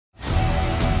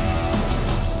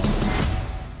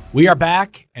We are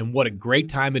back, and what a great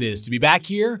time it is to be back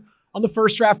here on the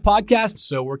First Draft Podcast.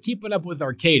 So we're keeping up with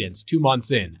our cadence 2 months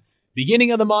in.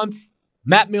 Beginning of the month,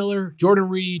 Matt Miller, Jordan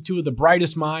Reed, two of the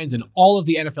brightest minds in all of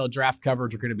the NFL draft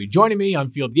coverage are going to be joining me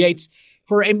on Field Yates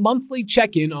for a monthly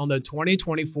check-in on the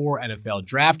 2024 NFL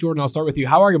Draft. Jordan, I'll start with you.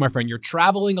 How are you, my friend? You're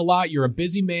traveling a lot. You're a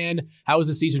busy man. How is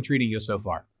the season treating you so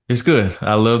far? It's good.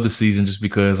 I love the season just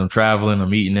because I'm traveling,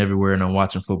 I'm eating everywhere, and I'm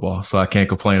watching football. So I can't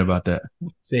complain about that.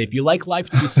 Say, if you like life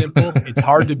to be simple, it's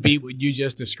hard to beat what you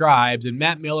just described. And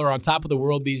Matt Miller on top of the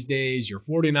world these days. Your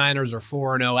 49ers are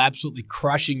 4-0, absolutely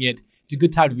crushing it. It's a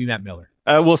good time to be Matt Miller.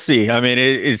 We'll see. I mean,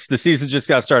 it's the season just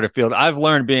got started. Field. I've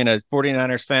learned being a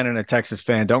 49ers fan and a Texas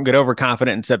fan. Don't get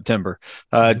overconfident in September.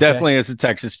 Okay. Definitely as a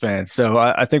Texas fan. So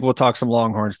I think we'll talk some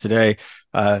Longhorns today.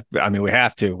 I mean, we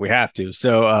have to.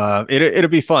 So it'll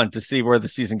be fun to see where the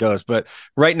season goes. But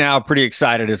right now, pretty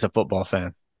excited as a football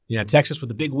fan. Yeah, Texas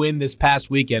with a big win this past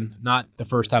weekend. Not the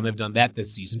first time they've done that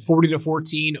this season.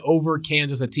 40-14 over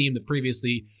Kansas, a team that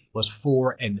previously was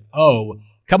 4-0.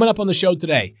 Coming up on the show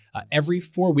today, every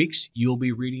 4 weeks, you'll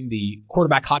be reading the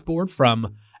quarterback hot board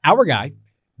from our guy,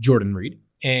 Jordan Reed.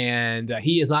 And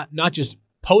he is not just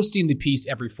posting the piece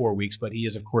every 4 weeks, but he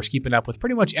is, of course, keeping up with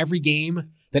pretty much every game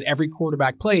that every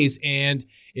quarterback plays. And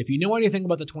if you know anything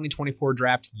about the 2024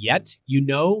 draft yet, you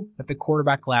know that the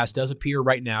quarterback class does appear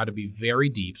right now to be very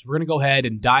deep. So we're going to go ahead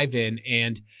and dive in.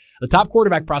 And the top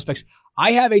quarterback prospects,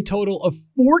 I have a total of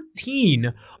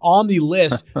 14 on the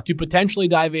list to potentially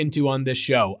dive into on this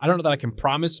show. I don't know that I can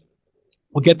promise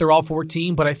we'll get there all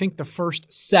 14, but I think the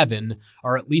first 7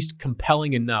 are at least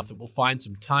compelling enough that we'll find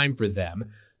some time for them.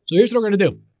 So here's what we're going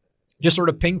to do. Just sort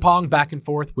of ping pong back and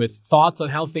forth with thoughts on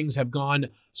how things have gone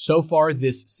so far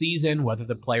this season, whether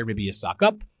the player may be a stock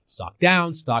up, stock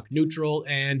down, stock neutral,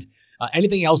 and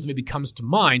anything else that maybe comes to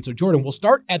mind. So, Jordan, we'll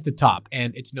start at the top.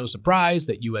 And it's no surprise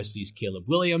that USC's Caleb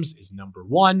Williams is number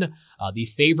 1, the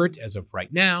favorite as of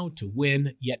right now to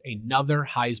win yet another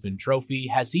Heisman Trophy.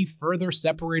 Has he further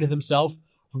separated himself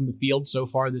from the field so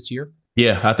far this year?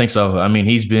 Yeah, I think so. I mean,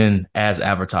 he's been as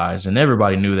advertised, and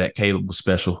everybody knew that Caleb was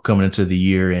special coming into the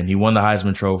year, and he won the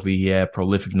Heisman Trophy. He had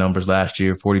prolific numbers last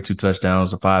year, 42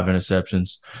 touchdowns to 5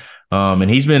 interceptions. And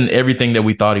he's been everything that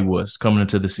we thought he was coming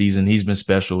into the season. He's been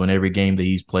special in every game that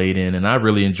he's played in. And I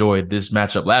really enjoyed this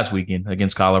matchup last weekend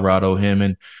against Colorado, him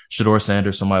and Shedeur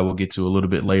Sanders, somebody we'll get to a little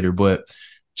bit later. But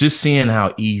just seeing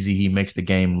how easy he makes the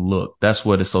game look, that's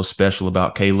what is so special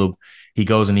about Caleb. He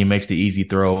goes and he makes the easy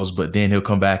throws, but then he'll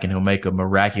come back and he'll make a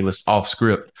miraculous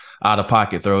off-script,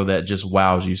 out-of-pocket throw that just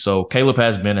wows you. So Caleb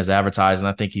has been as advertised, and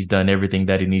I think he's done everything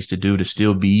that he needs to do to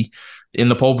still be in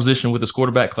the pole position with his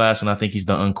quarterback class, and I think he's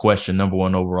the unquestioned number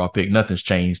 1 overall pick. Nothing's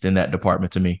changed in that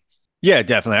department to me. Yeah,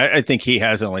 definitely. I think he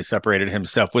has only separated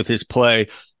himself with his play.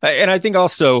 And I think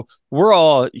also we're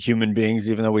all human beings,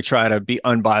 even though we try to be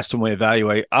unbiased when we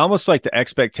evaluate. I almost like the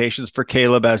expectations for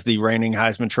Caleb as the reigning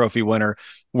Heisman Trophy winner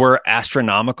were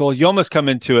astronomical. You almost come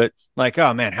into it like,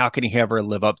 oh, man, how can he ever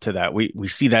live up to that? We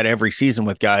see that every season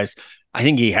with guys. I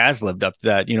think he has lived up to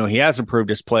that. You know, he has improved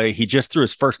his play. He just threw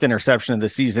his first interception of the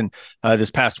season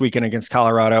this past weekend against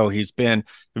Colorado. He's been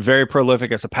very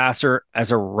prolific as a passer,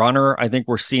 as a runner. I think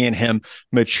we're seeing him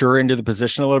mature into the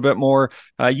position a little bit more.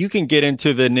 You can get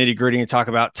into the nitty gritty and talk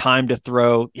about time to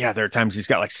throw. Yeah, there are times he's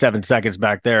got like 7 seconds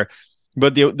back there,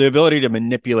 but the ability to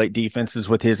manipulate defenses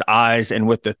with his eyes and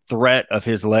with the threat of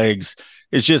his legs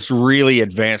is just really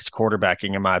advanced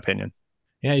quarterbacking, in my opinion.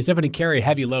 Yeah, he's definitely carry a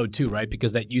heavy load too, right?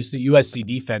 Because that USC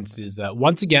defense is,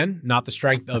 once again, not the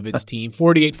strength of its team.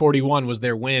 48-41 was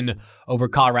their win over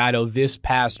Colorado this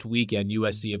past weekend.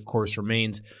 USC, of course,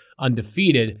 remains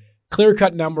undefeated.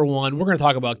 Clear-cut number 1. We're going to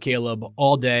talk about Caleb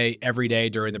all day, every day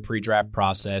during the pre-draft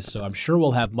process, so I'm sure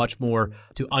we'll have much more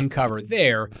to uncover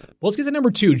there. Well, let's get to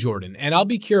number 2, Jordan, and I'll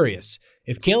be curious.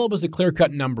 If Caleb was the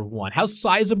clear-cut number 1, how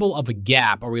sizable of a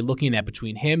gap are we looking at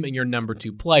between him and your number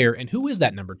 2 player, and who is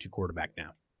that number 2 quarterback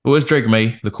now? Well, it's Drake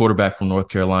May, the quarterback from North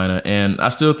Carolina, and I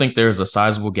still think there's a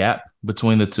sizable gap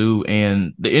between the two.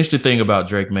 And the interesting thing about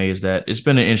Drake May is that it's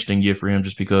been an interesting year for him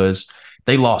just because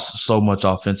they lost so much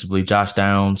offensively. Josh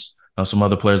Downs, some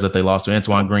other players that they lost to,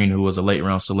 Antoine Green, who was a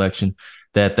late-round selection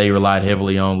that they relied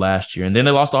heavily on last year. And then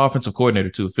they lost the offensive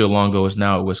coordinator, too. Phil Longo is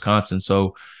now at Wisconsin.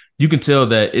 So you can tell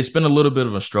that it's been a little bit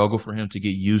of a struggle for him to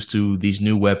get used to these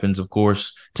new weapons. Of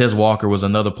course, Tez Walker was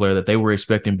another player that they were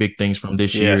expecting big things from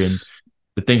this year, and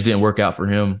the things didn't work out for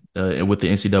him with the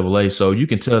NCAA. So you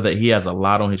can tell that he has a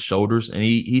lot on his shoulders, and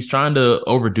he's trying to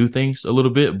overdo things a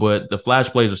little bit, but the flash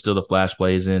plays are still the flash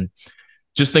plays. And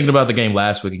Just thinking about the game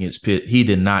last week against Pitt, he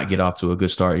did not get off to a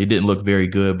good start. He didn't look very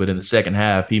good, but in the second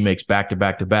half, he makes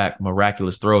back-to-back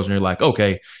miraculous throws, and you're like,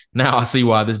 okay, now I see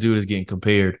why this dude is getting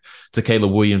compared to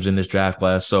Caleb Williams in this draft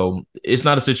class. So it's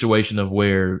not a situation of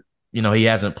where, he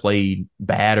hasn't played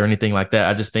bad or anything like that.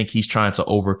 I just think he's trying to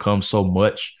overcome so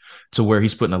much to where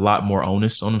he's putting a lot more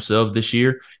onus on himself this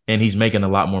year, and he's making a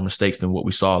lot more mistakes than what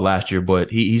we saw last year. But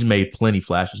he's made plenty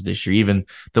flashes this year, even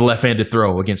the left-handed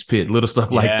throw against Pitt, little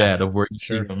stuff like that of where you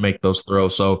see him make those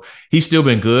throws. So he's still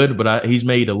been good, but he's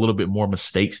made a little bit more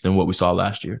mistakes than what we saw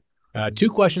last year. 2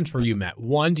 questions for you, Matt.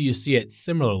 1, do you see it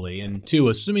similarly? And 2,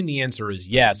 assuming the answer is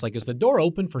yes, is the door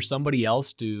open for somebody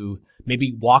else to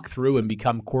maybe walk through and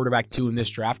become quarterback 2 in this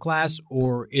draft class?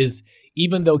 Or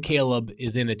even though Caleb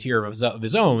is in a tier of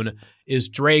his own, is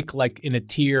Drake in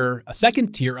a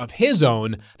second tier of his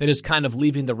own that is kind of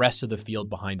leaving the rest of the field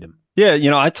behind him? Yeah,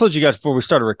 I told you guys before we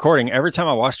started recording, every time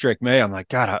I watch Drake May, I'm like,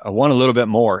 God, I want a little bit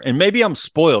more. And maybe I'm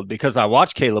spoiled because I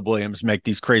watch Caleb Williams make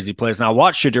these crazy plays, and I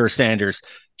watch Shedeur Sanders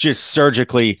just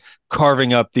surgically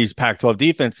carving up these Pac-12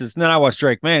 defenses. And then I watch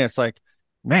Drake May, and it's like,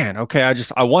 man, okay,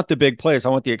 I want the big plays. I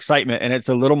want the excitement, and it's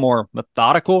a little more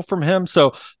methodical from him.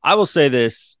 So I will say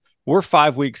this. We're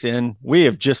 5 weeks in. We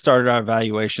have just started our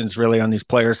evaluations really on these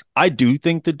players. I do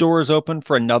think the door is open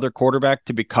for another quarterback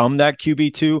to become that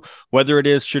QB2, whether it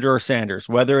is Shedeur Sanders,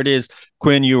 whether it is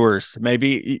Quinn Ewers,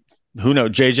 maybe, who knows,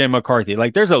 JJ McCarthy.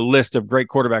 There's a list of great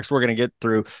quarterbacks we're going to get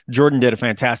through. Jordan did a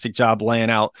fantastic job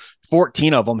laying out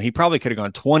 14 of them. He probably could have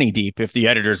gone 20 deep if the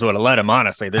editors would have let him,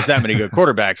 honestly. There's that many good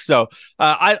quarterbacks. So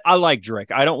I like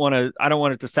Drake. I don't want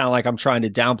it to sound like I'm trying to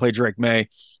downplay Drake May.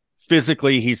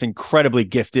 Physically, he's incredibly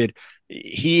gifted.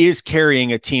 He is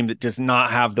carrying a team that does not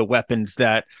have the weapons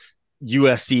that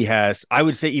USC has. I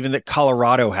would say even that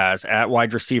Colorado has at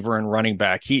wide receiver and running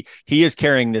back. He is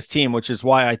carrying this team, which is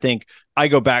why I think I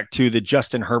go back to the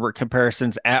Justin Herbert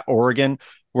comparisons at Oregon,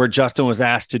 where Justin was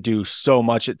asked to do so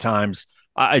much at times.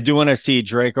 I do want to see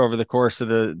Drake over the course of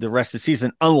the rest of the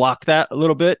season unlock that a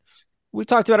little bit. We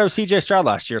talked about it with CJ Stroud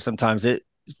last year. Sometimes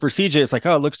for CJ, it's like,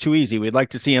 oh, it looks too easy. We'd like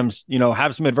to see him,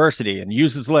 have some adversity and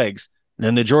use his legs. And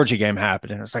then the Georgia game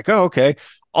happened, and it's like, oh, okay,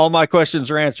 all my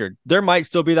questions are answered. There might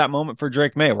still be that moment for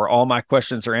Drake May where all my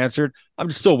questions are answered. I'm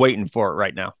just still waiting for it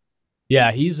right now. Yeah,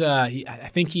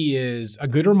 I think he is a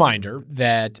good reminder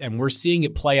that, and we're seeing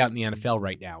it play out in the NFL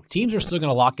right now. Teams are still going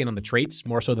to lock in on the traits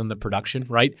more so than the production,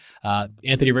 right?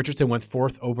 Anthony Richardson went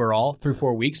 4th overall through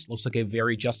 4 weeks. Looks like a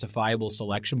very justifiable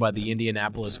selection by the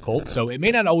Indianapolis Colts. So it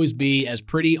may not always be as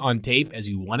pretty on tape as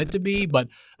you want it to be, but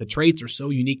the traits are so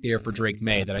unique there for Drake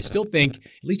May that I still think, at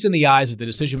least in the eyes of the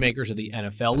decision makers at the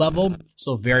NFL level,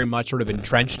 still very much sort of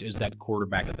entrenched as that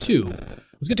quarterback 2.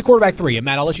 Let's get to quarterback 3. And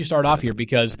Matt, I'll let you start off here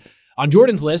because on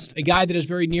Jordan's list, a guy that is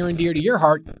very near and dear to your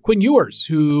heart, Quinn Ewers,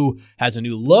 who has a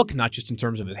new look, not just in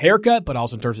terms of his haircut, but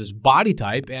also in terms of his body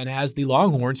type, and has the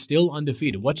Longhorns still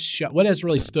undefeated. What has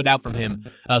really stood out from him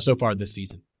so far this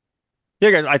season? Yeah,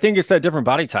 guys, I think it's that different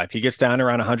body type. He gets down to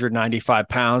around 195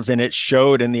 pounds, and it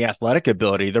showed in the athletic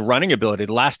ability, the running ability.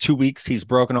 The last 2 weeks, he's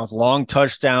broken off long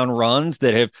touchdown runs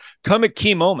that have come at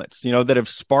key moments, that have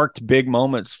sparked big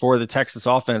moments for the Texas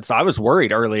offense. I was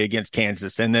worried early against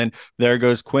Kansas, and then there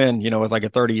goes Quinn, with like a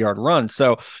 30-yard run.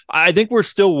 So I think we're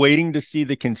still waiting to see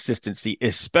the consistency,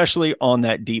 especially on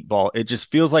that deep ball. It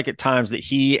just feels like at times that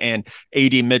he and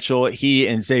A.D. Mitchell, he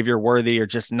and Xavier Worthy are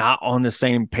just not on the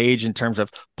same page in terms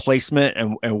of placement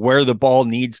and where the ball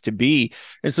needs to be.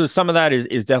 And so some of that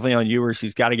is definitely on Ewers.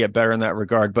 He's got to get better in that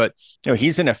regard. But,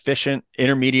 he's an efficient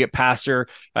intermediate passer.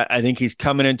 I think he's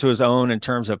coming into his own in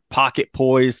terms of pocket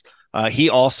poise. He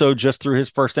also just threw his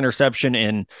first interception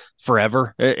in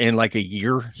forever, in like a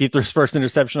year. He threw his first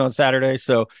interception on Saturday.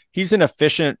 So he's an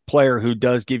efficient player who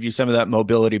does give you some of that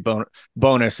mobility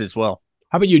bonus as well.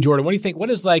 How about you, Jordan? What do you think? What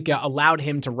has allowed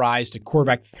him to rise to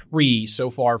quarterback 3 so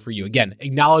far for you? Again,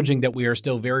 acknowledging that we are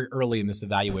still very early in this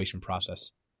evaluation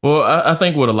process. Well, I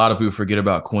think what a lot of people forget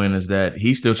about Quinn is that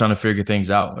he's still trying to figure things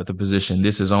out at the position.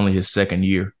 This is only his second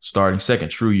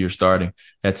true year starting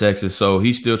at Texas. So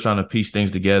he's still trying to piece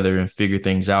things together and figure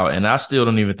things out. And I still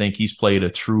don't even think he's played a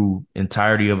true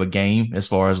entirety of a game as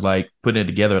far as putting it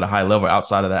together at a high level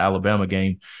outside of the Alabama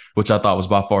game, which I thought was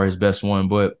by far his best one.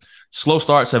 But slow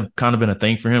starts have kind of been a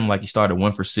thing for him. He started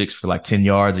 1 for 6 for 10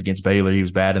 yards against Baylor. He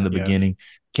was bad in the beginning.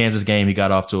 Kansas game, he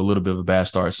got off to a little bit of a bad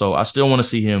start. So I still want to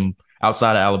see him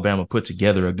outside of Alabama put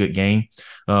together a good game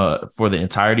for the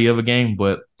entirety of a game.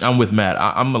 But I'm with Matt.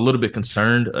 I'm a little bit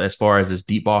concerned as far as his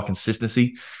deep ball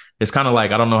consistency. It's kind of I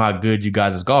don't know how good you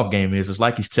guys' golf game is. It's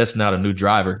like he's testing out a new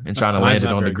driver and trying to land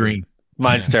it on the green.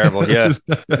 Mine's terrible. Yeah,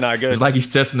 not good. It's like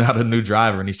he's testing out a new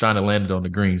driver and he's trying to land it on the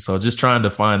green. So just trying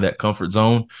to find that comfort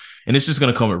zone. And it's just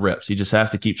going to come with reps. He just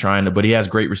has to keep trying to, but he has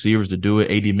great receivers to do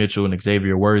it. A.D. Mitchell and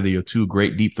Xavier Worthy are two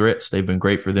great deep threats. They've been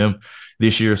great for them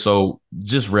this year. So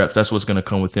just reps, that's what's going to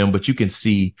come with him. But you can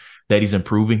see that he's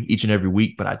improving each and every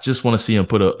week. But I just want to see him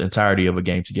put an entirety of a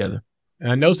game together.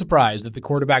 No surprise that the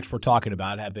quarterbacks we're talking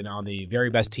about have been on the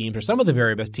very best teams, or some of the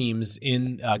very best teams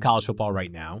in college football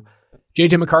right now.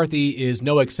 J.J. McCarthy is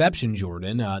no exception,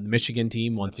 Jordan. The Michigan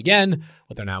team, once again,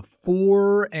 but they're now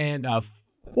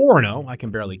 4-0. I can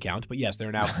barely count, but yes,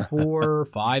 they're now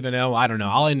 5-0. I don't know.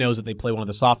 All I know is that they play one of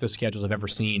the softest schedules I've ever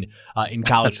seen in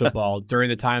college football during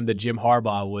the time that Jim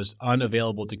Harbaugh was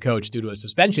unavailable to coach due to a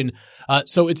suspension.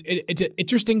 So it's an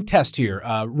interesting test here,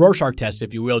 Rorschach test,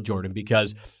 if you will, Jordan,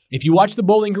 because if you watch the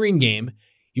Bowling Green game,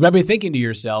 you might be thinking to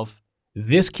yourself,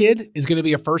 this kid is going to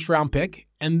be a first-round pick.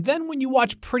 And then when you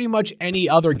watch pretty much any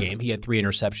other game, he had 3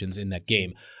 interceptions in that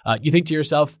game, you think to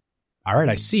yourself, all right,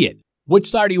 I see it. Which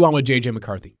side are you on with J.J.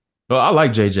 McCarthy? Well, I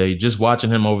like JJ. Just watching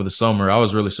him over the summer, I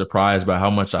was really surprised by how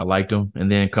much I liked him. And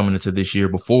then coming into this year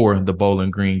before the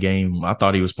Bowling Green game, I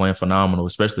thought he was playing phenomenal,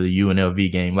 especially the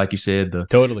UNLV game. Like you said, the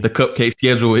cupcake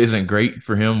schedule isn't great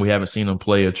for him. We haven't seen him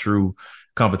play a true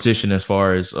competition as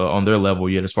far as on their level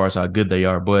yet, as far as how good they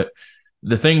are. But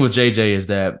the thing with JJ is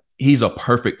that he's a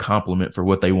perfect complement for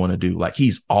what they want to do. Like,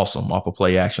 he's awesome off of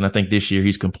play action. I think this year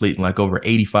he's completing like over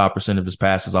 85% of his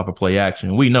passes off of play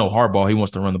action. We know Harbaugh, he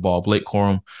wants to run the ball. Blake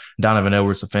Corum, Donovan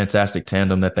Edwards, a fantastic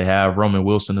tandem that they have. Roman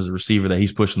Wilson is a receiver that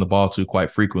he's pushing the ball to quite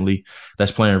frequently.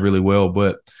 That's playing really well.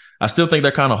 But I still think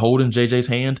they're kind of holding JJ's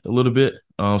hand a little bit.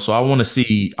 So I want to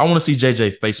see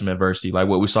JJ face some adversity, like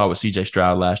what we saw with CJ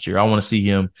Stroud last year. I want to see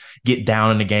him get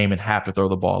down in the game and have to throw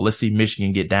the ball. Let's see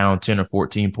Michigan get down 10 or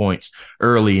 14 points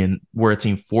early and where a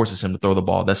team forces him to throw the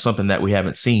ball. That's something that we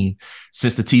haven't seen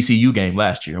since the TCU game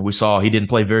last year. We saw he didn't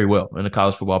play very well in the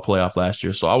college football playoff last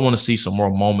year. So I want to see some more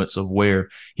moments of where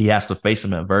he has to face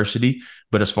some adversity.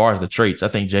 But as far as the traits, I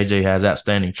think JJ has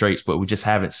outstanding traits, but we just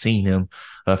haven't seen him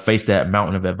face that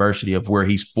mountain of adversity of where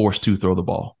he's forced to throw the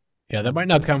ball. Yeah, that might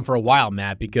not come for a while,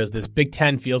 Matt, because this Big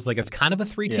Ten feels like it's kind of a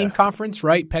 3-team conference,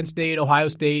 right? Penn State, Ohio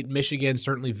State, Michigan,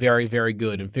 certainly very, very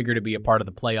good and figure to be a part of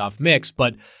the playoff mix.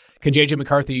 But can J.J.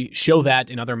 McCarthy show that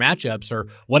in other matchups, or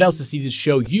what else has he to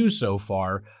show you so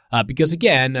far? Because,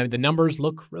 again, the numbers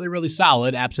look really, really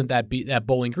solid, absent that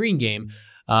Bowling Green game.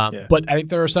 But I think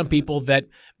there are some people that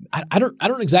I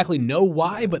don't exactly know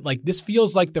why, but like this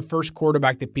feels like the first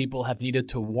quarterback that people have needed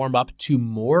to warm up to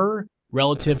more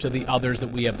relative to the others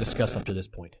that we have discussed up to this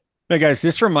point. Hey guys,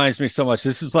 this reminds me so much.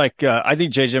 This is like, I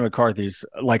think JJ McCarthy's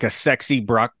like a sexy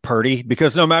Brock Purdy,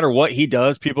 because no matter what he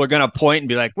does, people are going to point and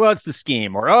be like, well, it's the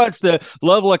scheme, or, oh, it's the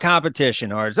level of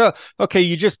competition, or it's, oh, okay,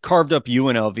 you just carved up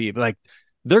UNLV. But like,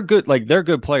 they're good. Like, they're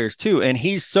good players too. And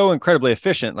he's so incredibly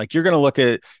efficient. Like, you're going to look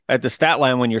at the stat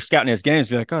line when you're scouting his games,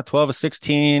 be like, oh, 12 of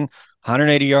 16,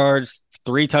 180 yards,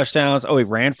 3 touchdowns. Oh, he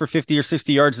ran for 50 or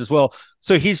 60 yards as well.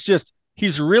 So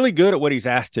he's really good at what he's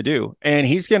asked to do. And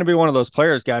he's going to be one of those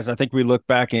players, guys. I think we look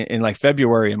back in like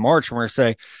February and March and we're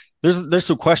say there's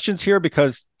some questions here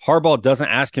because Harbaugh doesn't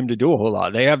ask him to do a whole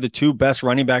lot. They have the 2 best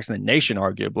running backs in the nation,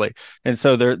 arguably. And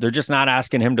so they're just not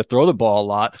asking him to throw the ball a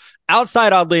lot.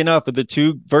 Outside, oddly enough, of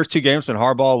the first 2 games when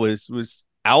Harbaugh was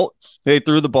out, they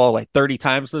threw the ball like 30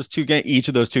 times each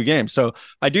of those 2 games. So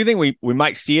I do think we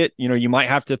might see it. You know, you might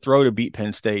have to throw to beat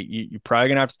Penn State. You're probably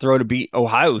gonna have to throw to beat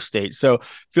Ohio State. So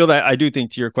feel that I do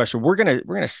think, to your question, we're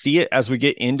gonna see it as we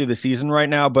get into the season right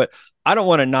now. But I don't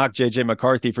want to knock JJ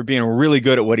McCarthy for being really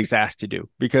good at what he's asked to do,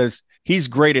 because he's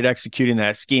great at executing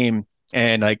that scheme.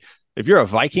 And like, if you're a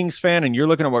Vikings fan and you're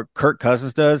looking at what Kirk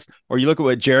Cousins does, or you look at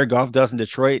what Jared Goff does in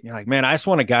Detroit, you're like, man, I just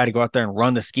want a guy to go out there and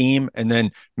run the scheme and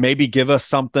then maybe give us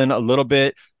something a little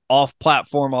bit off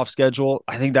platform, off schedule.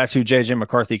 I think that's who JJ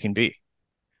McCarthy can be.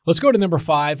 Let's go to number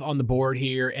 5 on the board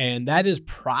here, and that is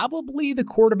probably the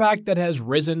quarterback that has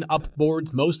risen up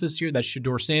boards most this year. That's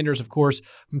Shedeur Sanders, of course,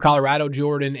 from Colorado,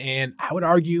 Jordan, and I would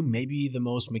argue maybe the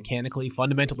most mechanically,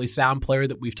 fundamentally sound player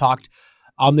that we've talked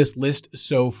on this list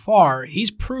so far. He's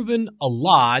proven a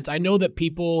lot. I know that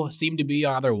people seem to be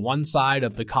on either one side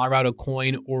of the Colorado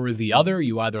coin or the other.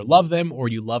 You either love them or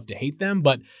you love to hate them.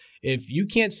 But if you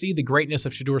can't see the greatness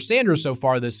of Shedeur Sanders so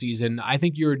far this season, I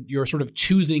think you're sort of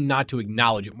choosing not to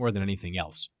acknowledge it more than anything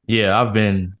else. Yeah, I've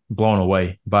been blown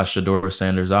away by Shedeur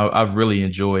Sanders. I've really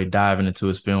enjoyed diving into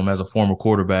his film as a former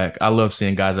quarterback. I love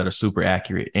seeing guys that are super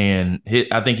accurate, and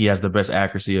I think he has the best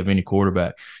accuracy of any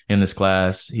quarterback in this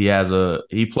class. He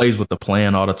plays with the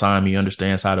plan all the time. He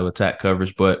understands how to attack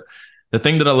coverage, but The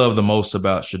thing that I love the most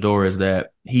about Shedeur is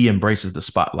that he embraces the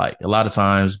spotlight. A lot of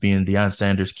times being Deion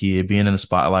Sanders' kid, being in the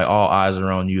spotlight, all eyes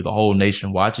are on you. The whole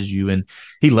nation watches you, and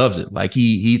he loves it. Like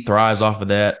he thrives off of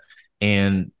that.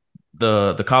 And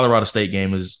the Colorado State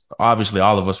game is obviously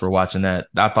all of us were watching that.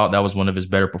 I thought that was one of his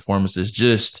better performances,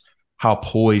 just how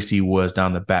poised he was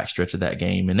down the backstretch of that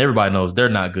game. And everybody knows they're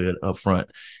not good up front.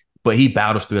 But he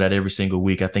battles through that every single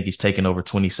week. I think he's taken over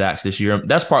 20 sacks this year.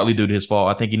 That's partly due to his fault.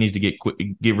 I think he needs to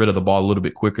get rid of the ball a little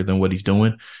bit quicker than what he's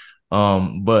doing.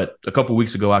 But a couple of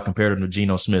weeks ago, I compared him to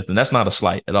Geno Smith, and that's not a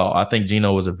slight at all. I think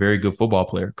Geno was a very good football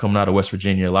player coming out of West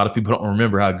Virginia. A lot of people don't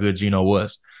remember how good Geno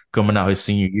was coming out his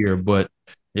senior year. But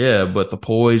yeah, but the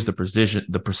poise, the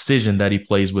precision that he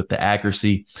plays with, the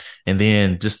accuracy, and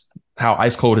then just how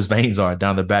ice cold his veins are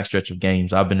down the backstretch of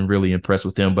games. I've been really impressed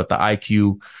with him. But the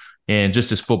IQ and just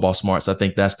his football smarts, I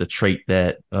think that's the trait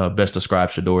that best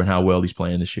describes Shedeur and how well he's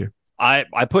playing this year. I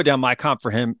put down my comp for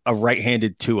him a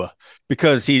right-handed Tua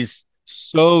because he's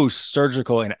so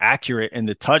surgical and accurate, and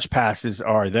the touch passes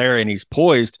are there, and he's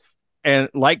poised. And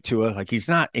like Tua, like he's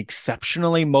not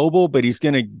exceptionally mobile, but he's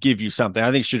going to give you something.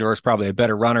 I think Shedeur is probably a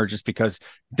better runner just because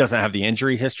he doesn't have the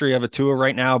injury history of a Tua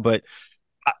right now. But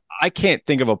I can't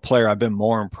think of a player I've been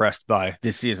more impressed by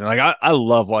this season. Like I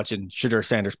love watching Shedeur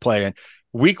Sanders play, and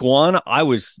week one, I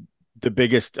was the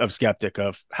biggest of skeptic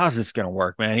of how's this going to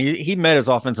work, man. He met his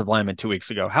offensive lineman 2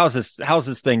 weeks ago. How's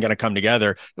this thing going to come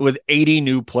together with 80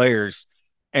 new players?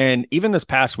 And even this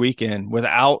past weekend,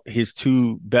 without his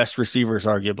two best receivers,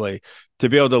 arguably, to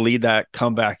be able to lead that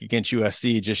comeback against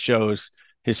USC just shows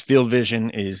his field vision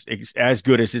is as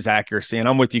good as his accuracy. And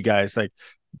I'm with you guys. Like,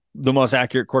 the most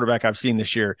accurate quarterback I've seen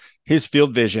this year, his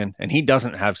field vision, and he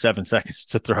doesn't have 7 seconds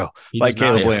to throw like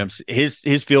Caleb Williams.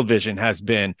 His field vision has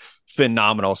been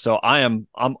phenomenal. So I'm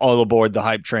all aboard the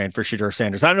hype train for Shedeur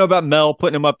Sanders. I don't know about Mel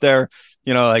putting him up there,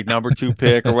 like number 2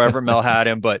 pick or wherever Mel had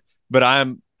him, but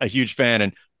I'm a huge fan.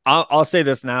 And I'll say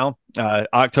this now,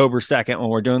 October 2nd, when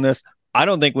we're doing this, I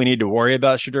don't think we need to worry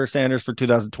about Shedeur Sanders for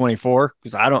 2024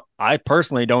 because I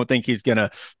personally don't think he's going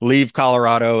to leave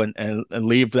Colorado and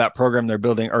leave that program they're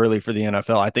building early for the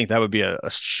NFL. I think that would be a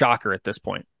shocker at this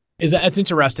point. That's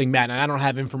interesting, Matt, and I don't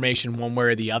have information one way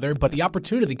or the other, but the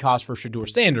opportunity cost for Shedeur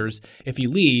Sanders, if he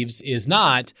leaves, is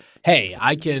not, hey,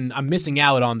 I'm missing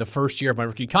out on the first year of my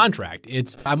rookie contract.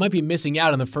 I might be missing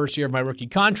out on the first year of my rookie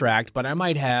contract, but I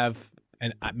might have,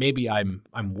 and maybe I'm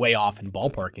way off in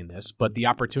ballparking this, but the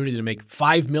opportunity to make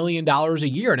 $5 million a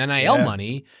year in NIL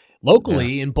money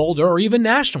locally in Boulder or even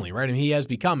nationally, right? And he has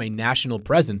become a national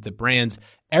presence that brands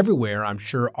everywhere, I'm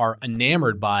sure, are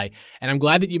enamored by. And I'm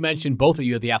glad that you mentioned, both of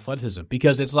you, the athleticism,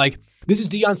 because it's like, this is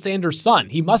Deion Sanders' son.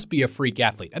 He must be a freak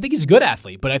athlete. I think he's a good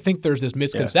athlete, but I think there's this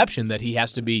misconception that he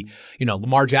has to be,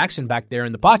 Lamar Jackson back there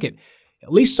in the pocket.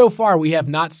 At least so far, we have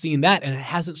not seen that, and it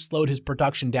hasn't slowed his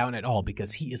production down at all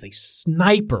because he is a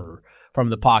sniper from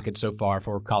the pocket so far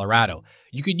for Colorado.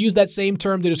 You could use that same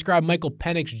term to describe Michael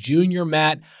Penix Jr.,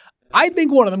 Matt. I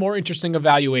think one of the more interesting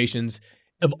evaluations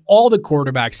of all the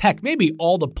quarterbacks, heck, maybe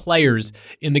all the players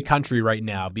in the country right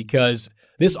now, because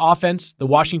this offense, the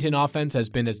Washington offense, has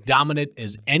been as dominant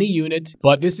as any unit,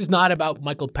 but this is not about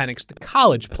Michael Penix, the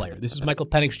college player. This is Michael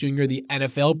Penix Jr., the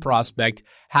NFL prospect.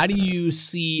 How do you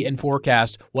see and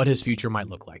forecast what his future might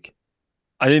look like?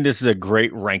 I think this is a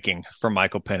great ranking for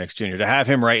Michael Penix Jr. To have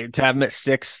him at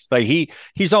 6, like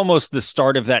he's almost the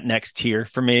start of that next tier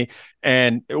for me.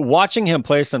 And watching him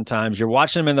play, sometimes you're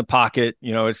watching him in the pocket.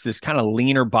 It's this kind of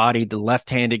leaner bodied,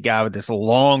 left-handed guy with this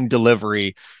long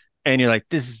delivery, and you're like,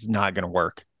 this is not going to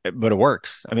work. But it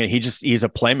works. I mean, he's a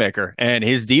playmaker, and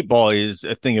his deep ball is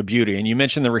a thing of beauty. And you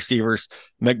mentioned the receivers,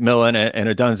 McMillan and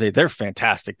Odunze. They're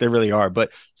fantastic. They really are.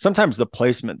 But sometimes the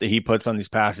placement that he puts on these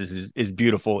passes is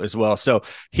beautiful as well. So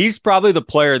he's probably the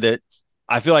player that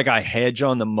I feel like I hedge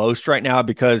on the most right now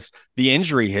because the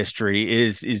injury history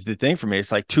is the thing for me.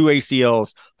 It's like 2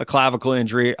 ACLs, a clavicle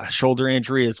injury, a shoulder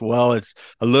injury as well. It's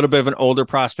a little bit of an older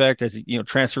prospect as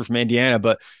transferred from Indiana,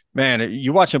 but man,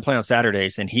 you watch him play on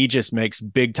Saturdays and he just makes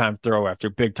big time throw after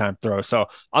big time throw. So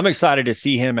I'm excited to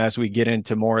see him as we get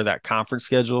into more of that conference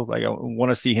schedule. Like I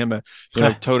want to see him,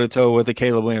 toe to toe with the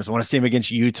Caleb Williams. I want to see him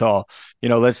against Utah.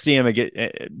 Let's see him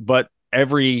again, but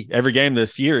every game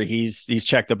this year he's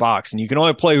checked the box, and you can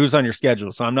only play who's on your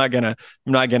schedule. So I'm not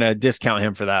gonna discount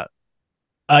him for that.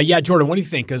 Yeah, Jordan, what do you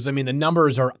think? Because the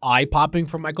numbers are eye popping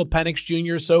for Michael Penix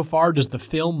Jr. so far. Does the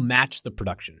film match the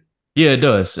production? Yeah, it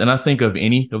does. And I think of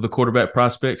any of the quarterback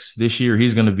prospects this year,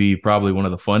 he's going to be probably one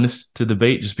of the funnest to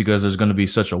debate just because there's going to be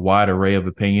such a wide array of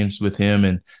opinions with him.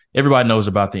 And everybody knows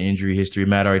about the injury history.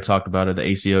 Matt already talked about it, the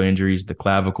ACL injuries, the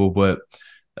clavicle, but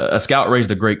a scout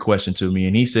raised a great question to me,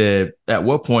 and he said, at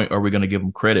what point are we going to give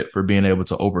him credit for being able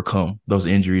to overcome those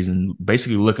injuries and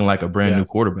basically looking like a brand new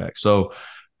quarterback? So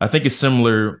I think it's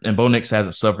similar, and Bo Nix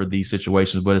hasn't suffered these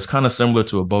situations, but it's kind of similar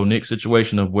to a Bo Nix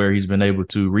situation of where he's been able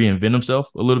to reinvent himself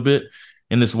a little bit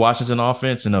in this Washington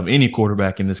offense. And of any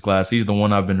quarterback in this class, he's the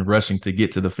one I've been rushing to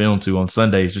get to the film to on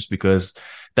Sundays, just because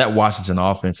that Washington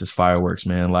offense is fireworks,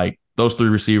 man. Like, those three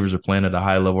receivers are playing at a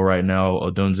high level right now: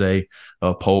 Odunze,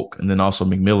 Polk, and then also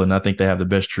McMillan. I think they have the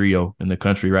best trio in the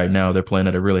country right now. They're playing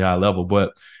at a really high level.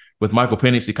 But with Michael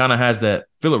Penix, he kind of has that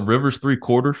Phillip Rivers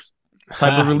 3/4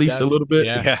 type of release a little bit.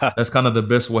 Yeah. That's kind of the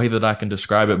best way that I can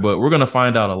describe it. But we're going to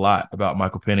find out a lot about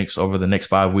Michael Penix over the next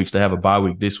 5 weeks. They have a bye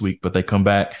week this week, but they come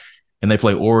back and they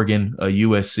play Oregon,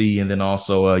 USC, and then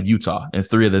also Utah in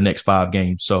 3 of the next 5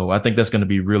 games. So I think that's going to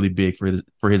be really big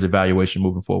for his evaluation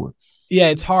moving forward. Yeah,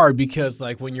 it's hard because,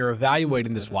 like, when you're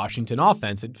evaluating this Washington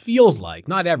offense, it feels like,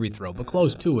 not every throw, but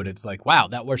close to it, it's like, wow,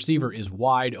 that receiver is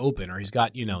wide open, or he's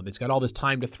got, it's got all this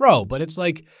time to throw. But it's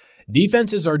like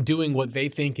defenses are doing what they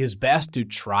think is best to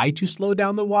try to slow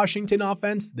down the Washington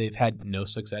offense. They've had no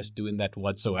success doing that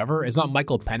whatsoever. It's not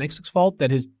Michael Penix's fault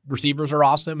that his receivers are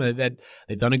awesome and that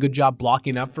they've done a good job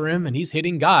blocking up for him, and he's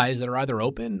hitting guys that are either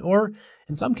open or,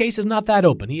 in some cases, not that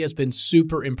open. He has been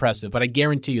super impressive, but I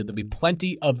guarantee you there'll be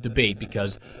plenty of debate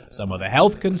because some of the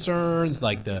health concerns,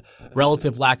 like the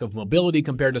relative lack of mobility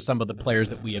compared to some of the players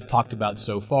that we have talked about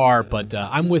so far. But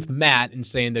I'm with Matt in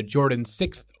saying that Jordan,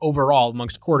 6th overall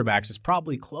amongst quarterbacks, is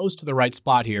probably close to the right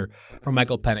spot here for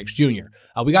Michael Penix Jr.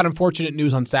 We got unfortunate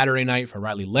news on Saturday night for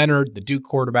Riley Leonard, the Duke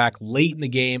quarterback, late in the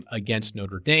game against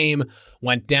Notre Dame.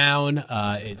 Went down.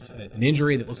 It's an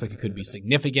injury that looks like it could be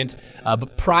significant.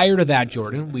 But prior to that,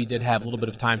 Jordan, we did have a little bit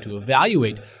of time to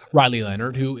evaluate Riley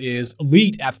Leonard, who is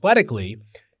elite athletically.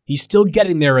 He's still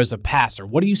getting there as a passer.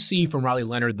 What do you see from Riley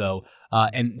Leonard, though,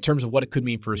 and in terms of what it could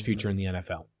mean for his future in the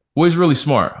NFL? Well, he's really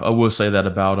smart. I will say that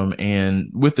about him.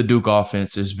 And with the Duke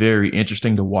offense, it's very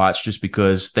interesting to watch just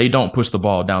because they don't push the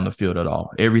ball down the field at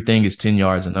all. Everything is 10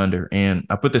 yards and under. And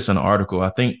I put this in an article.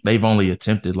 I think they've only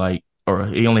attempted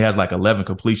he only has 11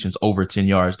 completions over 10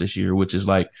 yards this year, which is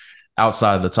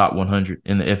outside of the top 100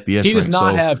 in the FBS. He does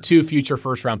not have 2 future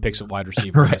first-round picks at wide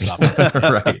receiver. Right.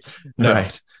 Right. No.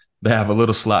 Right. They have a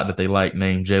little slot that they like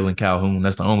named Jalen Calhoun.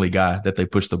 That's the only guy that they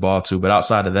push the ball to. But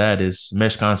outside of that is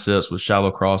mesh concepts with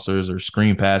shallow crossers or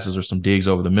screen passes or some digs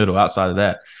over the middle. Outside of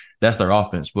that, that's their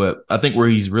offense. But I think where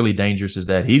he's really dangerous is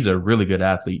that he's a really good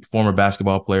athlete, former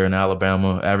basketball player in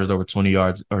Alabama, averaged over 20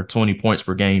 yards or 20 points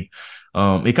per game.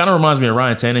 It kind of reminds me of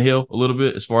Ryan Tannehill a little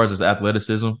bit as far as his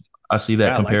athleticism. I see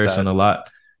that comparison a lot.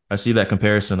 I see that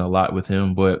comparison a lot with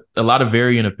him, but a lot of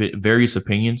various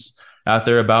opinions out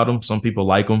there about him. Some people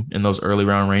like him in those early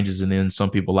round ranges, and then some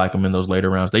people like him in those later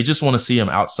rounds. They just want to see him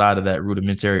outside of that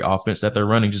rudimentary offense that they're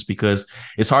running, just because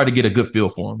it's hard to get a good feel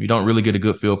for him. You don't really get a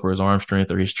good feel for his arm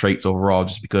strength or his traits overall,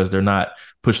 just because they're not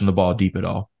pushing the ball deep at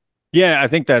all. Yeah, I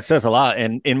think that says a lot.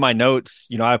 And in my notes,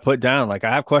 I put down, I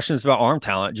have questions about arm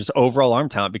talent, just overall arm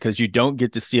talent, because you don't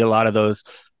get to see a lot of those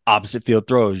opposite field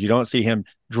throws. You don't see him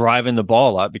driving the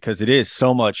ball a lot because it is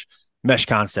so much mesh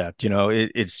concept.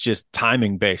 It's just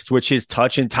timing based, which his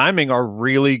touch and timing are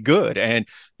really good. And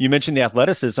you mentioned the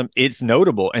athleticism. It's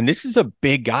notable. And this is a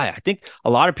big guy. I think a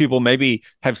lot of people maybe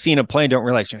have seen him play and don't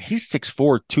realize he's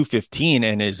 6'4", 215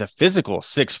 and is a physical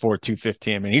 6'4",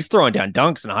 215. I mean, he's throwing down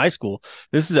dunks in high school.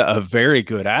 This is a very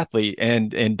good athlete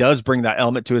and does bring that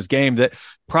element to his game that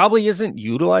probably isn't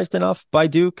utilized enough by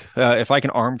Duke. If I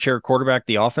can armchair quarterback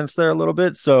the offense there a little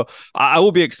bit. So I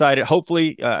will be excited.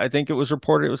 Hopefully, I think it was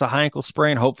reported it was a high ankle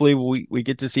sprain. Hopefully we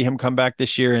get to see him come back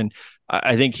this year. And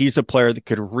I think he's a player that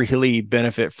could really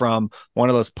benefit from one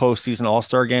of those postseason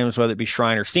all-star games, whether it be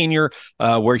Shriner Senior,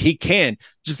 where he can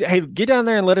just, hey, get down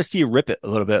there and let us see you rip it a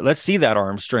little bit. Let's see that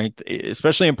arm strength,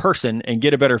 especially in person, and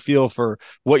get a better feel for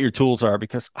what your tools are.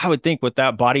 Because I would think with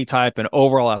that body type and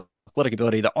overall athletic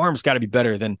ability, the arm's got to be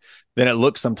better than it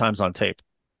looks sometimes on tape.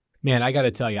 Man, I got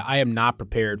to tell you, I am not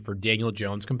prepared for Daniel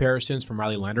Jones comparisons from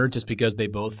Riley Leonard just because they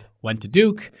both went to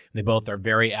Duke. They both are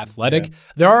very athletic. Yeah.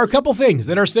 There are a couple things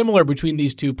that are similar between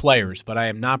these two players, but I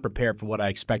am not prepared for what I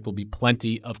expect will be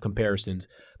plenty of comparisons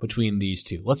between these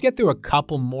two. Let's get through a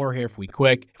couple more here if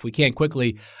we can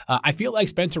quickly. I feel like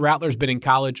Spencer Rattler's been in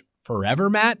college forever,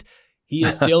 Matt. He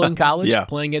is still in college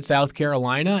playing at South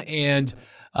Carolina, and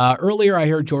earlier, I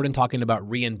heard Jordan talking about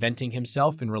reinventing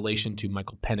himself in relation to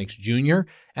Michael Penix Jr.,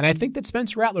 and I think that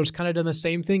Spencer Rattler's kind of done the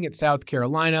same thing at South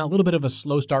Carolina. A little bit of a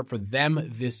slow start for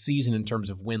them this season in terms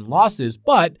of win-losses,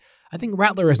 but I think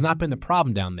Rattler has not been the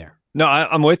problem down there. No,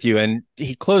 I'm with you. And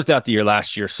he closed out the year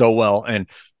last year so well and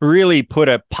really put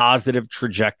a positive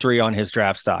trajectory on his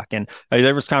draft stock. And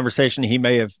there was conversation he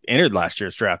may have entered last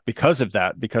year's draft because of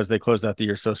that, because they closed out the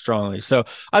year so strongly. So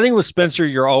I think with Spencer,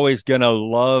 you're always going to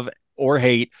love or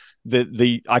hate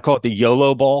the I call it the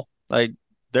YOLO ball. Like,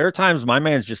 there are times my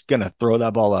man's just going to throw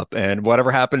that ball up and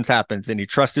whatever happens, happens. And he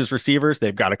trusts his receivers.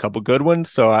 They've got a couple good ones.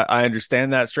 So I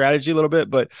understand that strategy a little bit,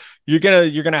 but you're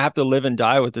gonna have to live and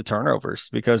die with the turnovers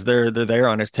because they're there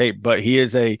on his tape. But he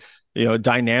is a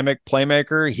dynamic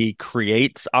playmaker. He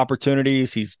creates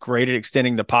opportunities. He's great at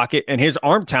extending the pocket, and his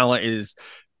arm talent is,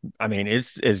 I mean,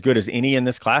 it's as good as any in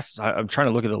this class. I'm trying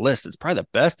to look at the list. It's probably the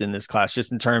best in this class,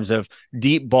 just in terms of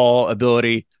deep ball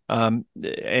ability, and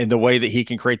the way that he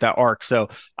can create that arc. So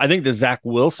I think the Zach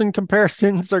Wilson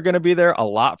comparisons are going to be there a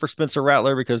lot for Spencer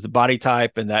Rattler because the body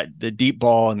type and the deep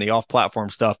ball and the off-platform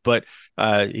stuff. But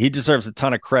he deserves a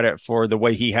ton of credit for the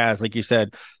way he has, like you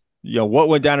said, what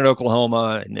went down at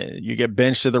Oklahoma, and you get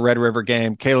benched to the Red River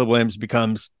game. Caleb Williams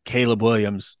becomes Caleb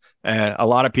Williams. And a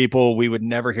lot of people, we would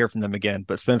never hear from them again.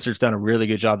 But Spencer's done a really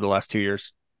good job the last 2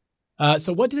 years.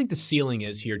 So what do you think the ceiling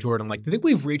is here, Jordan? Like, do you think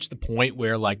we've reached the point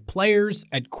where like players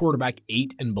at quarterback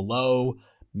 8 and below,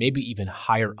 maybe even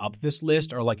higher up this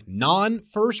list, are like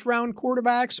non-first round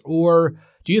quarterbacks? Or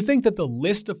do you think that the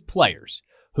list of players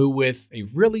who with a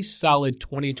really solid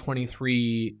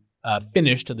 2023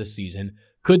 finish to the season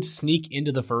could sneak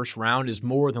into the first round is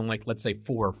more than like, let's say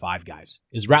 4 or 5 guys?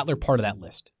 Is Rattler part of that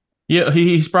list? Yeah,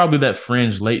 he's probably that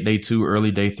fringe late day 2,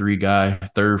 early day 3 guy,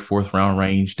 3rd, 4th round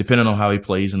range, depending on how he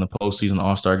plays in the postseason,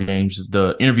 All-Star games.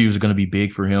 The interviews are going to be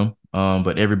big for him.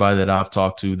 But everybody that I've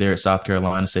talked to there at South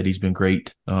Carolina said he's been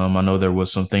great. I know there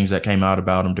was some things that came out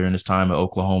about him during his time at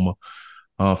Oklahoma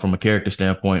from a character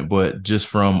standpoint, but just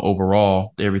from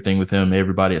overall everything with him,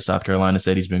 everybody at South Carolina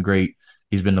said he's been great.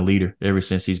 He's been the leader ever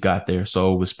since he's got there.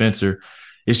 So with Spencer,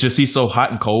 it's just he's so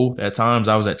hot and cold at times.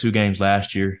 I was at 2 games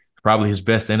last year. Probably his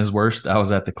best and his worst. I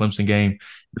was at the Clemson game.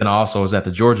 Then I also was at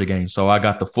the Georgia game. So I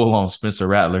got the full-on Spencer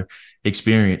Rattler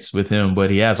experience with him.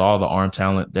 But he has all the arm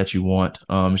talent that you want.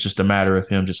 It's just a matter of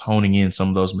him just honing in some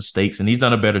of those mistakes. And he's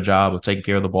done a better job of taking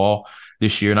care of the ball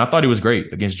this year. And I thought he was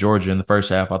great against Georgia in the first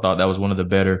half. I thought that was one of the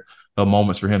better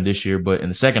moments for him this year. But in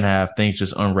the second half, things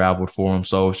just unraveled for him.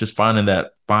 So it's just finding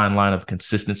that fine line of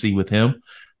consistency with him.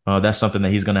 That's something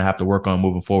that he's going to have to work on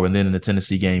moving forward. And then in the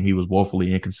Tennessee game, he was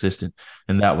woefully inconsistent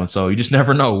in that one. So you just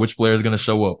never know which player is going to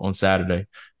show up on Saturday.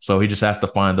 So he just has to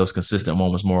find those consistent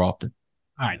moments more often.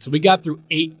 All right, so we got through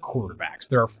 8 quarterbacks.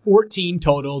 There are 14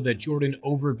 total that Jordan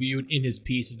overviewed in his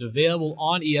piece. It's available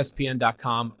on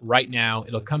ESPN.com right now.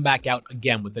 It'll come back out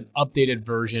again with an updated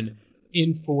version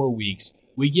in 4 weeks.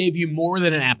 We gave you more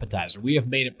than an appetizer. We have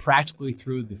made it practically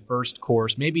through the first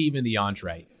course, maybe even the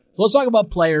entree. So let's talk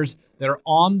about players that are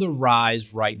on the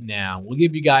rise right now. We'll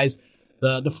give you guys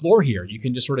the floor here. You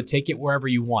can just sort of take it wherever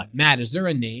you want. Matt, is there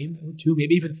a name or 2,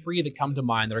 maybe even 3 that come to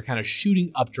mind that are kind of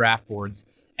shooting up draft boards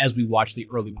as we watch the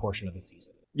early portion of the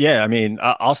season? Yeah, I mean,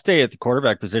 I'll stay at the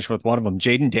quarterback position with one of them,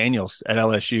 Jaden Daniels at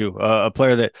LSU, a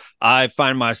player that I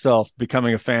find myself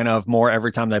becoming a fan of more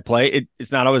every time they play.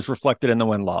 It's not always reflected in the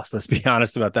win-loss. Let's be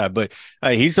honest about that. But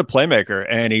he's a playmaker,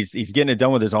 and he's getting it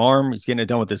done with his arm. He's getting it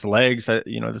done with his legs.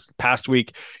 This past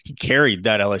week, he carried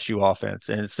that LSU offense.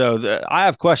 And so I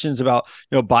have questions about,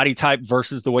 body type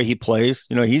versus the way he plays.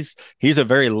 He's a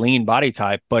very lean body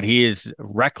type, but he is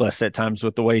reckless at times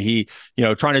with the way he,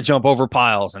 trying to jump over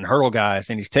piles and hurdle guys,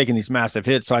 and he's taking these massive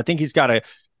hits. So I think he's got to,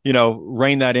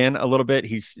 rein that in a little bit.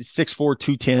 He's 6'4",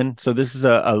 210. So this is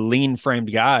a lean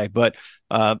framed guy, but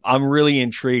I'm really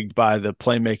intrigued by the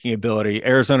playmaking ability.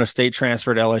 Arizona State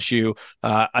transferred to LSU.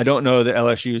 I don't know that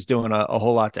LSU is doing a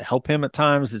whole lot to help him at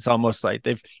times. It's almost like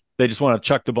they just want to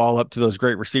chuck the ball up to those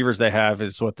great receivers they have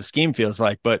is what the scheme feels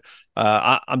like. But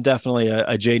I'm definitely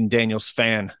a Jaden Daniels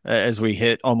fan as we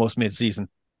hit almost midseason.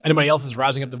 Anybody else is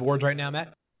rising up the boards right now,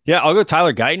 Matt? Yeah, I'll go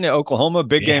Tyler Guyton at Oklahoma.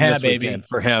 Big game this baby. weekend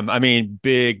for him. I mean,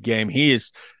 big game.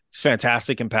 He's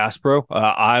fantastic in pass pro.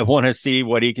 I want to see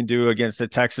what he can do against a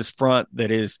Texas front that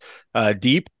is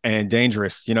deep and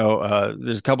dangerous.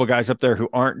 There's a couple guys up there who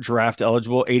aren't draft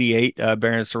eligible. 88,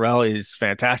 Barron Sorrell is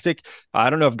fantastic. I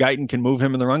don't know if Guyton can move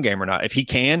him in the run game or not. If he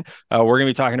can, we're going to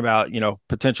be talking about,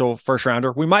 potential first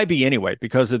rounder. We might be anyway,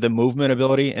 because of the movement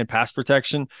ability and pass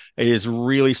protection. It is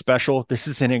really special. This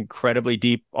is an incredibly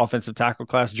deep offensive tackle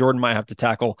class. Jordan might have to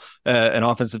tackle an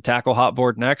offensive tackle hot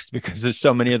board next because there's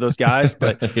so many of those guys.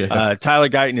 But Tyler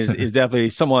Guyton is definitely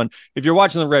someone, if you're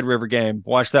watching the Red River game,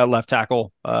 watch that left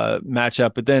tackle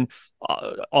matchup. But then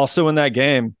also in that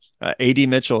game, A.D.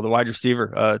 Mitchell, the wide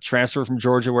receiver, transfer from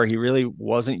Georgia, where he really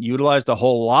wasn't utilized a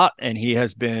whole lot, and he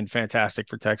has been fantastic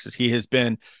for Texas. He has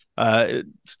been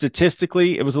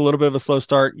Statistically, it was a little bit of a slow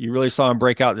start. You really saw him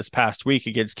break out this past week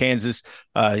against Kansas.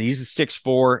 He's a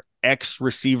 6'4" X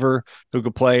receiver who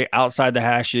could play outside the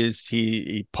hashes.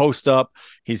 He posts up.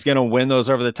 He's going to win those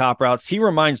over the top routes. He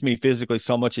reminds me physically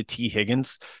so much of T.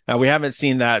 Higgins. Now, we haven't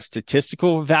seen that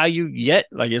statistical value yet.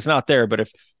 Like, it's not there. But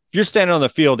if you're standing on the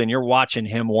field and you're watching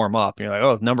him warm up, you're like,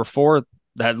 oh, number 4,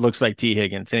 that looks like T.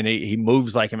 Higgins. And he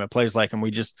moves like him and plays like him.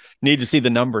 We just need to see the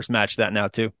numbers match that now,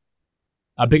 too.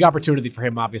 A big opportunity for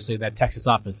him, obviously, that Texas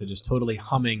offense that is totally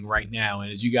humming right now.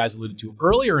 And as you guys alluded to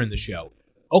earlier in the show,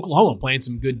 Oklahoma playing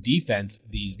some good defense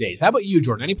these days. How about you,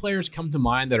 Jordan? Any players come to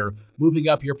mind that are moving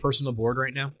up your personal board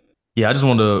right now? Yeah, I just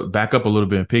wanted to back up a little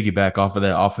bit and piggyback off of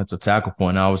that offensive tackle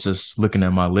point. I was just looking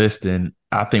at my list, and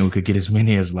I think we could get as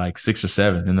many as like 6 or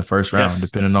 7 in the first round,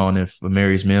 depending on if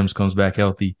Amarius Mims comes back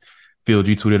healthy. Field,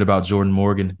 you tweeted about Jordan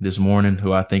Morgan this morning,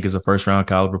 who I think is a first-round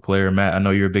caliber player. Matt, I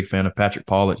know you're a big fan of Patrick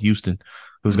Paul at Houston,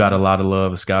 who's got a lot of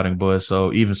love, a scouting buzz.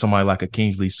 So even somebody like a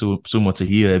Kingsley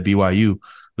Sumo-Tahia at BYU,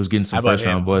 who's getting some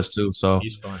first-round buzz too. So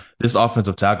this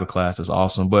offensive tackle class is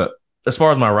awesome. But as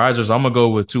far as my risers, I'm going to go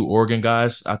with 2 Oregon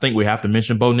guys. I think we have to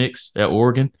mention Bo Nix at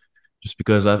Oregon, just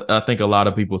because I think a lot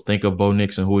of people think of Bo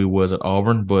Nix and who he was at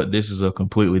Auburn, but this is a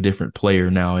completely different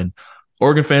player now. And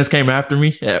Oregon fans came after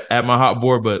me at my hot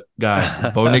board, but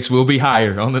guys, Bo Nix will be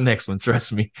higher on the next one.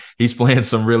 Trust me. He's playing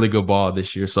some really good ball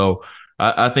this year. So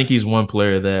I think he's one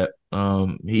player that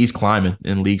he's climbing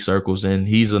in league circles, and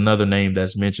he's another name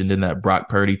that's mentioned in that Brock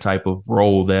Purdy type of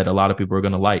role that a lot of people are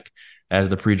going to like as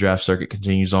the pre-draft circuit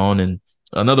continues on. And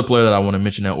another player that I want to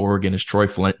mention at Oregon is Troy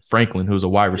Franklin, who's a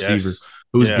wide receiver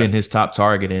who's been his top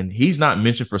target. And he's not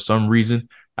mentioned for some reason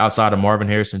outside of Marvin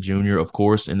Harrison Jr., of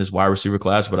course, in this wide receiver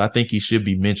class, but I think he should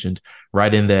be mentioned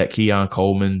right in that Keon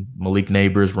Coleman, Malik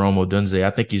Neighbors, Rome Odunze. I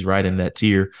think he's right in that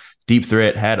tier. Deep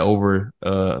threat, had over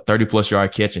 30-plus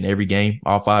yard catch in every game,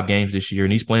 all 5 games this year,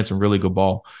 and he's playing some really good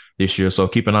ball this year. So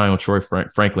keep an eye on Troy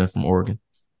Franklin from Oregon.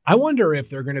 I wonder if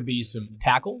there are going to be some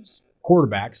tackles,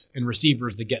 quarterbacks, and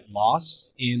receivers that get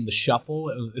lost in the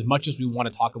shuffle, as much as we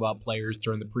want to talk about players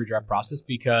during the pre-draft process,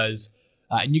 because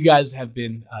and you guys have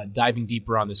been diving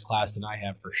deeper on this class than I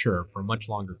have for sure for a much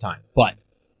longer time. But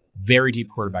very deep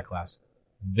quarterback class,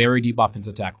 very deep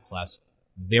offensive tackle class,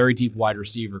 very deep wide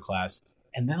receiver class,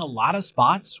 and then a lot of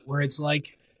spots where it's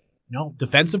like,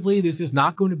 defensively, this is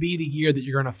not going to be the year that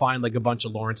you're going to find like a bunch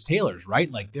of Lawrence Taylors,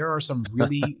 right? Like there are some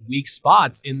really weak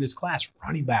spots in this class.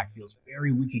 Running back feels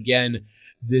very weak again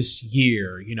this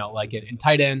year. Like in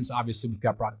tight ends, obviously we've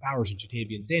got Brock Bowers and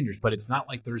Jatavian Sanders, but it's not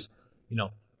like there's,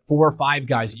 4 or 5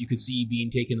 guys that you could see being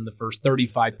taken in the first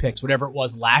 35 picks, whatever it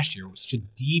was last year. It was such a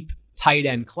deep tight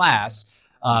end class.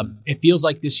 It feels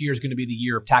like this year is going to be the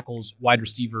year of tackles, wide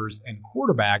receivers, and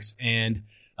quarterbacks. And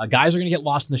guys are going to get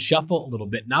lost in the shuffle a little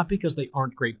bit, not because they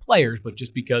aren't great players, but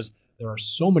just because there are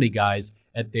so many guys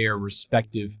at their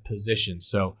respective positions.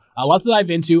 So a lot to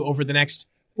dive into over the next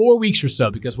 4 weeks or so,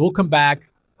 because we'll come back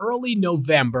early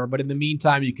November. But in the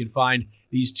meantime, you can find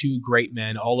these 2 great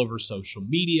men all over social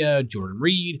media: Jordan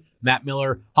Reed, Matt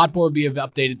Miller. Hot Board will be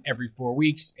updated every 4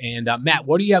 weeks. And Matt,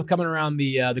 what do you have coming around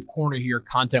the corner here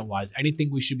content-wise?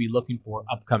 Anything we should be looking for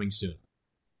upcoming soon?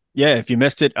 Yeah, if you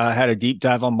missed it, I had a deep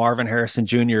dive on Marvin Harrison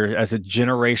Jr. as a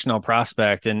generational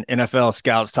prospect, and NFL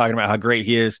scouts talking about how great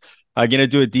he is. I'm going to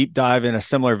do a deep dive in a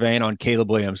similar vein on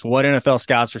Caleb Williams. What NFL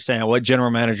scouts are saying, what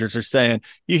general managers are saying.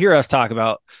 You hear us talk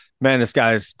about, man, this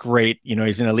guy is great.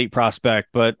 He's an elite prospect,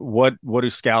 but what do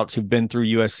scouts who've been through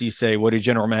USC say? What do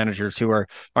general managers who are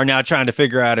now trying to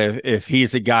figure out if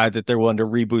he's a guy that they're willing to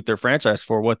reboot their franchise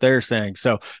for, what they're saying?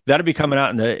 So that'll be coming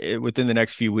out within the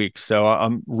next few weeks. So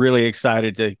I'm really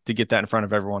excited to get that in front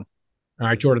of everyone. All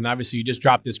right, Jordan, obviously you just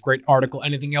dropped this great article.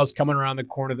 Anything else coming around the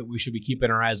corner that we should be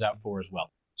keeping our eyes out for as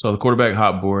well? So the quarterback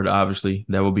hot board, obviously,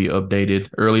 that will be updated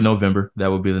early November. That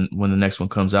will be when the next one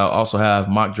comes out. Also have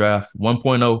mock draft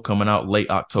 1.0 coming out late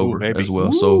October as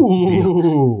well.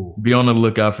 So be on the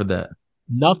lookout for that.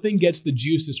 Nothing gets the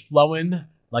juices flowing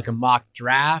like a mock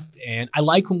draft. And I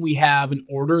like when we have an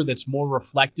order that's more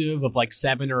reflective of like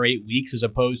 7 or 8 weeks as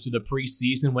opposed to the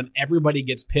preseason when everybody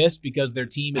gets pissed because their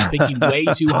team is picking way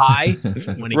too high.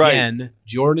 When again,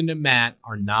 Jordan and Matt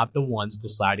are not the ones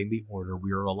deciding the order.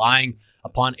 We are relying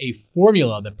upon a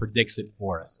formula that predicts it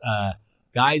for us.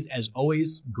 Guys, as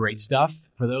always, great stuff.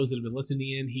 For those that have been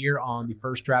listening in here on the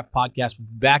First Draft Podcast, we'll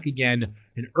be back again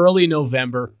in early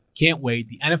November. Can't wait.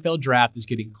 The NFL draft is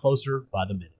getting closer by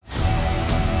the minute.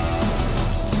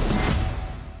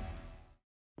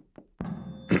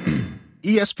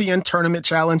 ESPN Tournament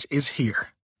Challenge is here.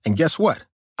 And guess what?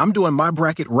 I'm doing my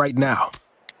bracket right now.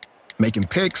 Making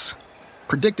picks,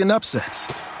 predicting upsets,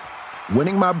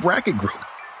 winning my bracket group,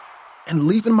 and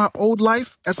leaving my old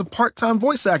life as a part-time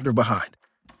voice actor behind.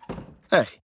 Hey,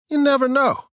 you never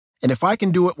know. And if I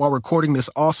can do it while recording this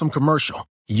awesome commercial,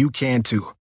 you can too.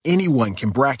 Anyone can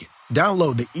bracket.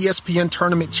 Download the ESPN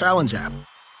Tournament Challenge app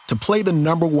to play the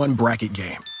 #1 bracket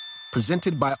game.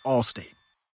 Presented by Allstate.